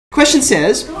question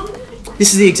says,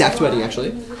 this is the exact wording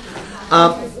actually,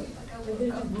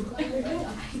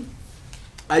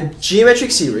 a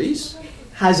geometric series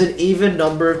has an even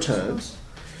number of terms.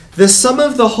 The sum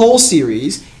of the whole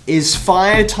series is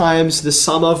 5 times the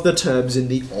sum of the terms in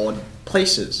the odd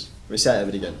places. Let me say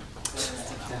that again.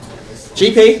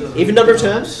 GP, even number of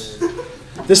terms.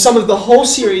 The sum of the whole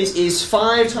series is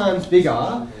 5 times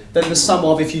bigger than the sum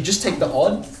of, if you just take the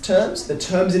odd terms, the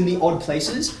terms in the odd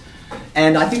places.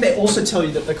 And I think they also tell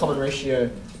you that the common ratio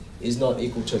is not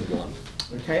equal to 1,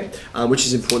 okay? Which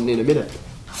is important in a minute.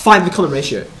 Find the common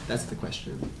ratio. That's the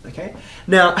question, okay?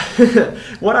 Now,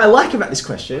 what I like about this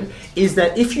question is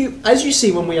that if you, as you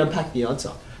see when we unpack the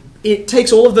answer, it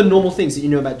takes all of the normal things that you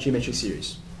know about geometric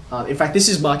series. In fact, this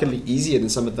is markedly easier than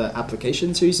some of the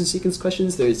application series and sequence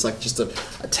questions. There is like just a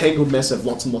tangled mess of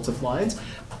lots and lots of lines.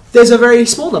 There's a very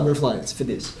small number of lines for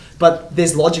this, but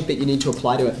there's logic that you need to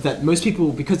apply to it that most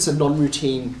people, because it's a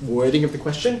non-routine wording of the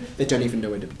question, they don't even know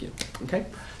where to begin, okay?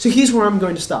 So here's where I'm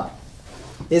going to start.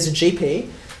 There's a GP.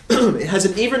 It has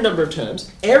an even number of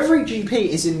terms. Every GP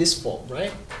is in this form,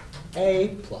 right?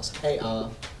 A plus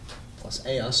AR plus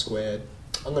AR squared.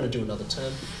 I'm going to do another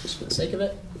term just for the sake of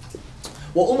it.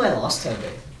 What will my last term be?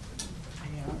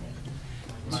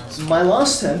 So my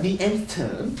last term, the nth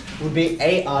term, would be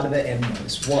AR to the n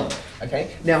minus 1.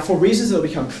 Okay? Now, for reasons that will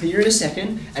become clear in a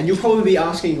second, and you'll probably be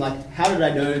asking, like, how did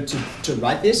I know to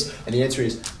write this? And the answer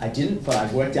is, I didn't, but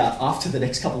I've worked out after the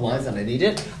next couple lines that I need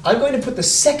it. I'm going to put the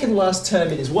second last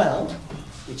term in as well,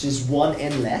 which is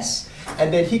 1n less,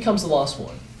 and then here comes the last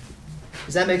one.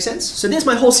 Does that make sense? So there's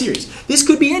my whole series. This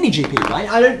could be any GP, right?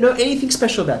 I don't know anything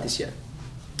special about this yet.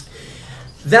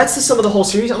 That's the sum of the whole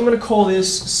series. I'm going to call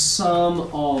this sum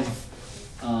of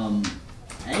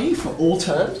A for all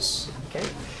terms. Okay.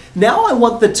 Now I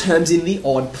want the terms in the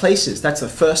odd places. That's the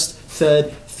first,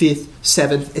 third, fifth,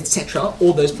 seventh, etc.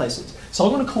 All those places. So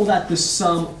I'm going to call that the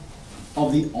sum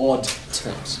of the odd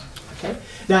terms. Okay.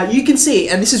 Now you can see,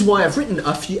 and this is why I've written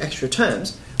a few extra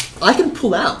terms, I can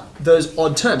pull out those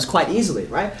odd terms quite easily,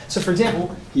 right? So for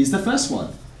example, here's the first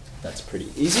one. That's pretty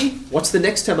easy. What's the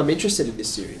next term I'm interested in this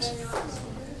series?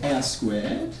 AR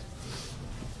squared.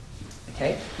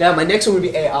 Okay, now my next one would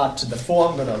be AR to the 4.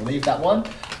 I'm going to leave that one.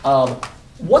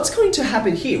 What's going to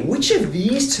happen here? Which of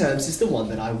these terms is the one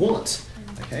that I want?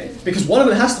 Okay, because one of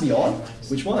them has to be odd.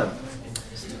 Which one?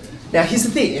 Now here's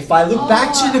the thing. If I look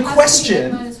back to the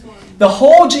question, the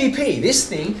whole GP, this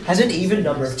thing, has an even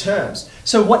number of terms.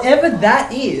 So whatever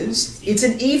that is, it's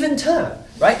an even term,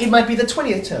 right? It might be the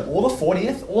 20th term, or the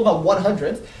 40th, or the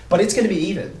 100th, but it's going to be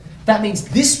even. That means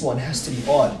this one has to be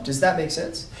odd. Does that make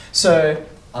sense? So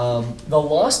the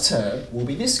last term will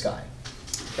be this guy.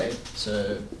 Okay,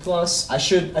 so plus, I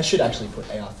should actually put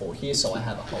AR4 here so I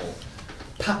have a whole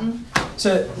pattern.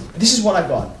 So this is what I've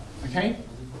got, okay?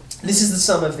 This is the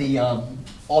sum of the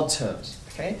odd terms,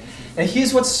 okay? And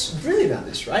here's what's really about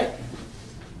this, right?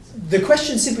 The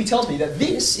question simply tells me that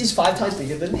this is 5 times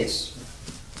bigger than this.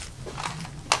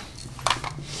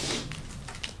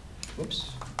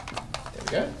 Whoops, there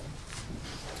we go.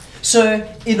 So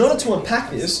in order to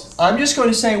unpack this, I'm just going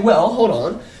to say, well, hold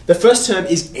on. The first term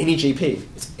is any GP.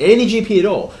 It's any GP at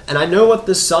all. And I know what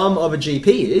the sum of a GP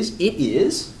is. It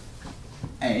is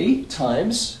A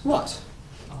times what?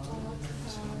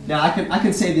 Now I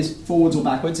can say this forwards or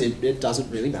backwards. It doesn't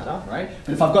really matter, right?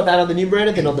 But if I've got that on the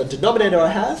numerator, then on the denominator I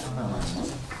have.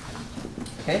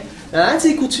 Okay. Now that's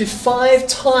equal to 5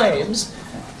 times.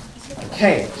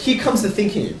 Okay, here comes the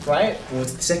thinking, right? Or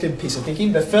it's the second piece of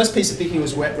thinking. The first piece of thinking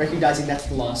was recognizing that's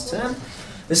the last term.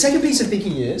 The second piece of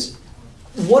thinking is,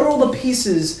 what are all the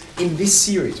pieces in this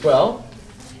series? Well,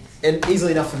 and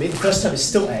easily enough for me, the first term is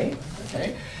still A,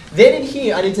 okay? Then in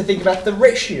here, I need to think about the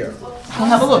ratio. I'll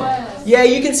have a look. Yeah,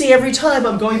 you can see every time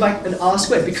I'm going by an R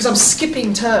squared because I'm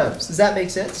skipping terms. Does that make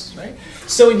sense, right?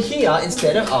 So in here,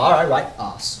 instead of R, I write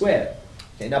R squared.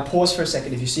 Okay, now pause for a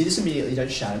second. If you see this immediately,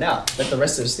 don't shout it out. Let the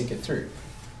rest of us think it through.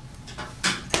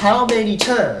 How many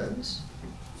terms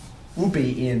will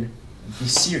be in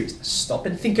this series? Stop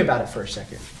and think about it for a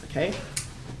second, okay?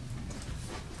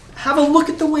 Have a look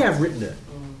at the way I've written it.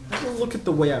 Have a look at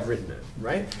the way I've written it,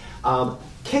 right?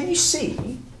 Can you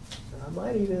see, I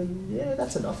might even, yeah,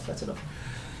 that's enough, that's enough.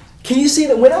 Can you see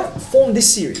that when I formed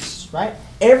this series, right,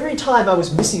 every time I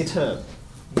was missing a term,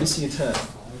 missing a term,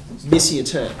 missing a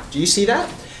term. Do you see that?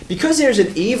 Because there's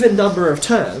an even number of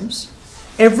terms,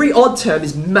 every odd term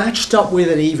is matched up with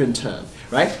an even term,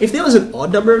 right? If there was an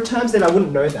odd number of terms, then I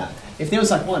wouldn't know that. If there was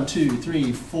like 1, 2,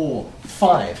 3, 4,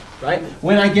 5, right?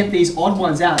 When I get these odd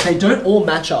ones out, they don't all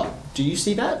match up. Do you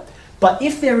see that? But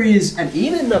if there is an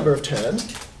even number of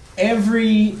terms,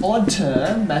 every odd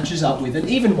term matches up with an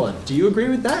even one. Do you agree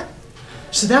with that?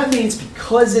 So that means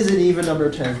because there's an even number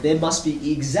of terms, there must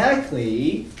be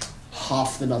exactly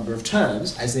half the number of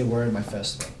terms as there were in my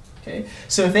first one. Okay?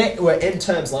 So if there were n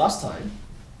terms last time,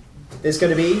 there's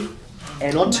going to be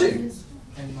n on 2.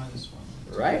 N minus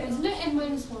 1. Right? Isn't it n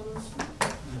minus 1?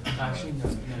 Actually,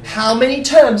 no. How many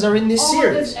terms are in this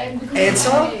series? There's n because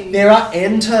Answer, there are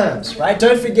n terms, right?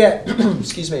 Don't forget,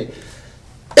 excuse me,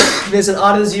 there's an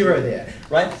r to the 0 there,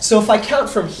 right? So if I count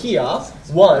from here,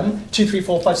 1, 2, 3,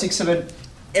 4, 5, 6, 7,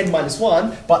 n minus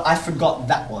 1, but I forgot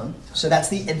that one, so that's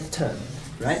the nth term,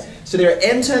 right? So there are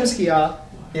n terms here,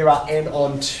 there are n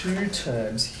on 2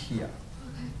 terms here.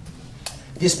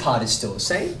 This part is still the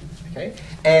same, okay?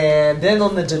 And then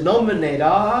on the denominator,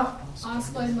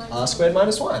 r squared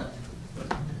minus 1.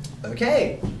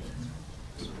 Okay.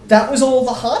 That was all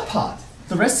the hard part.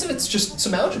 The rest of it's just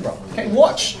some algebra. Okay,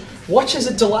 watch. Watch as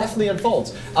it delightfully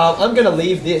unfolds. I'm going to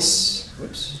leave this,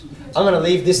 whoops. I'm going to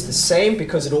leave this the same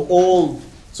because it'll all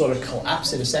sort of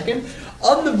collapse in a second.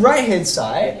 On the right hand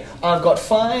side, I've got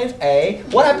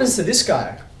 5a. What happens to this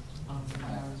guy?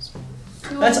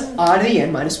 That's r to the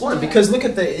n minus 1, because look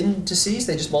at the indices,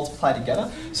 they just multiply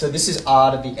together. So this is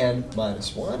r to the n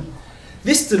minus 1.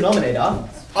 This denominator,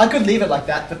 I could leave it like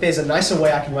that, but there's a nicer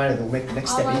way I can write it that'll make the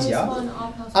next step easier.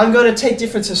 I'm going to take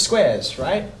difference of squares,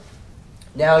 right?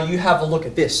 Now you have a look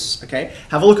at this, okay?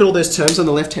 Have a look at all those terms on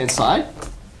the left-hand side.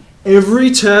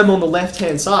 Every term on the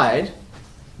left-hand side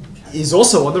is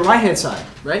also on the right-hand side,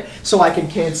 right? So I can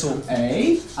cancel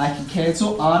a, I can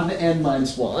cancel r to the n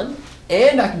minus 1,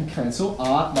 and I can cancel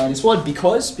r minus 1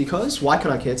 because, why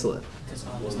can I cancel it?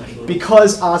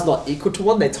 Because r is not equal to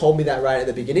 1. They told me that right at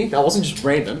the beginning. That wasn't just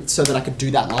random, so that I could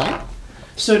do that line.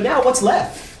 So now what's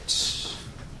left?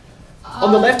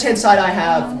 On the left-hand side I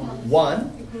have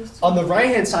 1. On the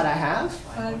right-hand side I have?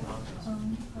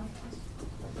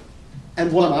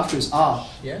 And what I'm after is r,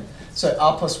 yeah? So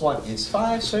r plus 1 is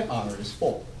 5, so r is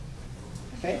 4.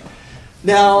 Okay?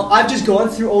 Now, I've just gone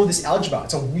through all this algebra.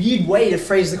 It's a weird way to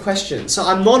phrase the question. So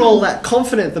I'm not all that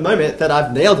confident at the moment that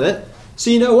I've nailed it. So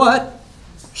you know what?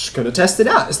 Just going to test it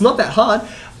out. It's not that hard.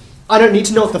 I don't need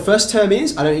to know what the first term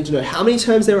is. I don't need to know how many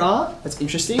terms there are. That's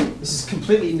interesting. This is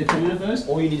completely independent of those.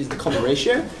 All you need is the common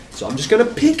ratio. So I'm just going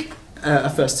to pick a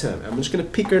first term. I'm just going to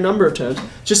pick a number of terms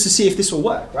just to see if this will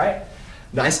work, right?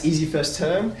 Nice, easy first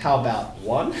term. How about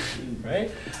 1, right?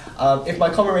 If my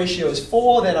common ratio is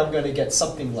 4, then I'm going to get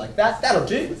something like that. That'll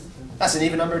do. That's an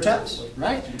even number of terms,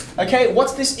 right? Okay,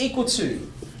 what's this equal to?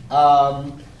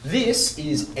 This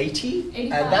is 80,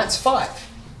 85. and that's 5.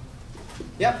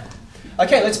 Yep.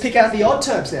 Okay, let's pick out the odd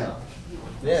terms now.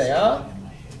 There they are.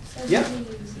 Yep.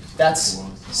 That's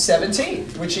 17,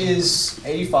 which is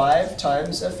 85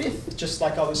 times a fifth, just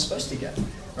like I was supposed to get,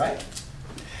 right?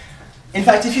 In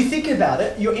fact, if you think about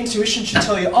it, your intuition should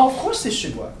tell you, oh, of course this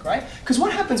should work, right? Because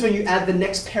what happens when you add the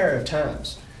next pair of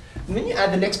terms? When you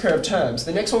add the next pair of terms,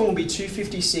 the next one will be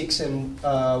 256 and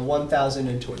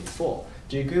 1024.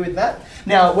 Do you agree with that?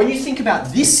 Now, when you think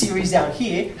about this series down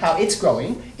here, how it's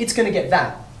growing, it's going to get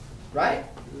that, right?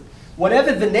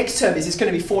 Whatever the next term is, it's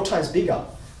going to be 4 times bigger,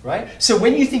 right? So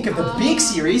when you think of the big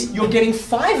series, you're getting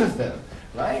 5 of them,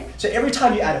 right? So every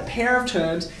time you add a pair of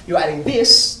terms, you're adding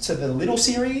this to the little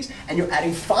series, and you're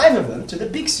adding 5 of them to the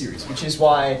big series, which is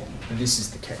why this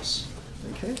is the case.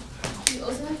 Okay? You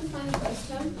also have to find the first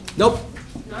term? Nope.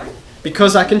 No?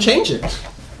 Because I can change it.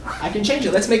 I can change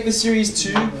it. Let's make this series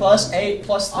 2 plus 8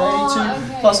 plus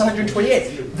 32 plus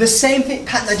 128. The same thing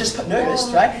pattern I just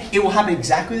noticed, right? It will happen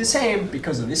exactly the same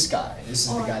because of this guy. This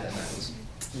is the guy that matters.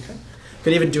 Okay.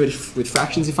 Could even do it with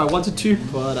fractions if I wanted to,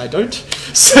 but I don't.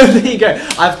 So there you go.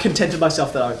 I've contented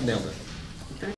myself that I've nailed it.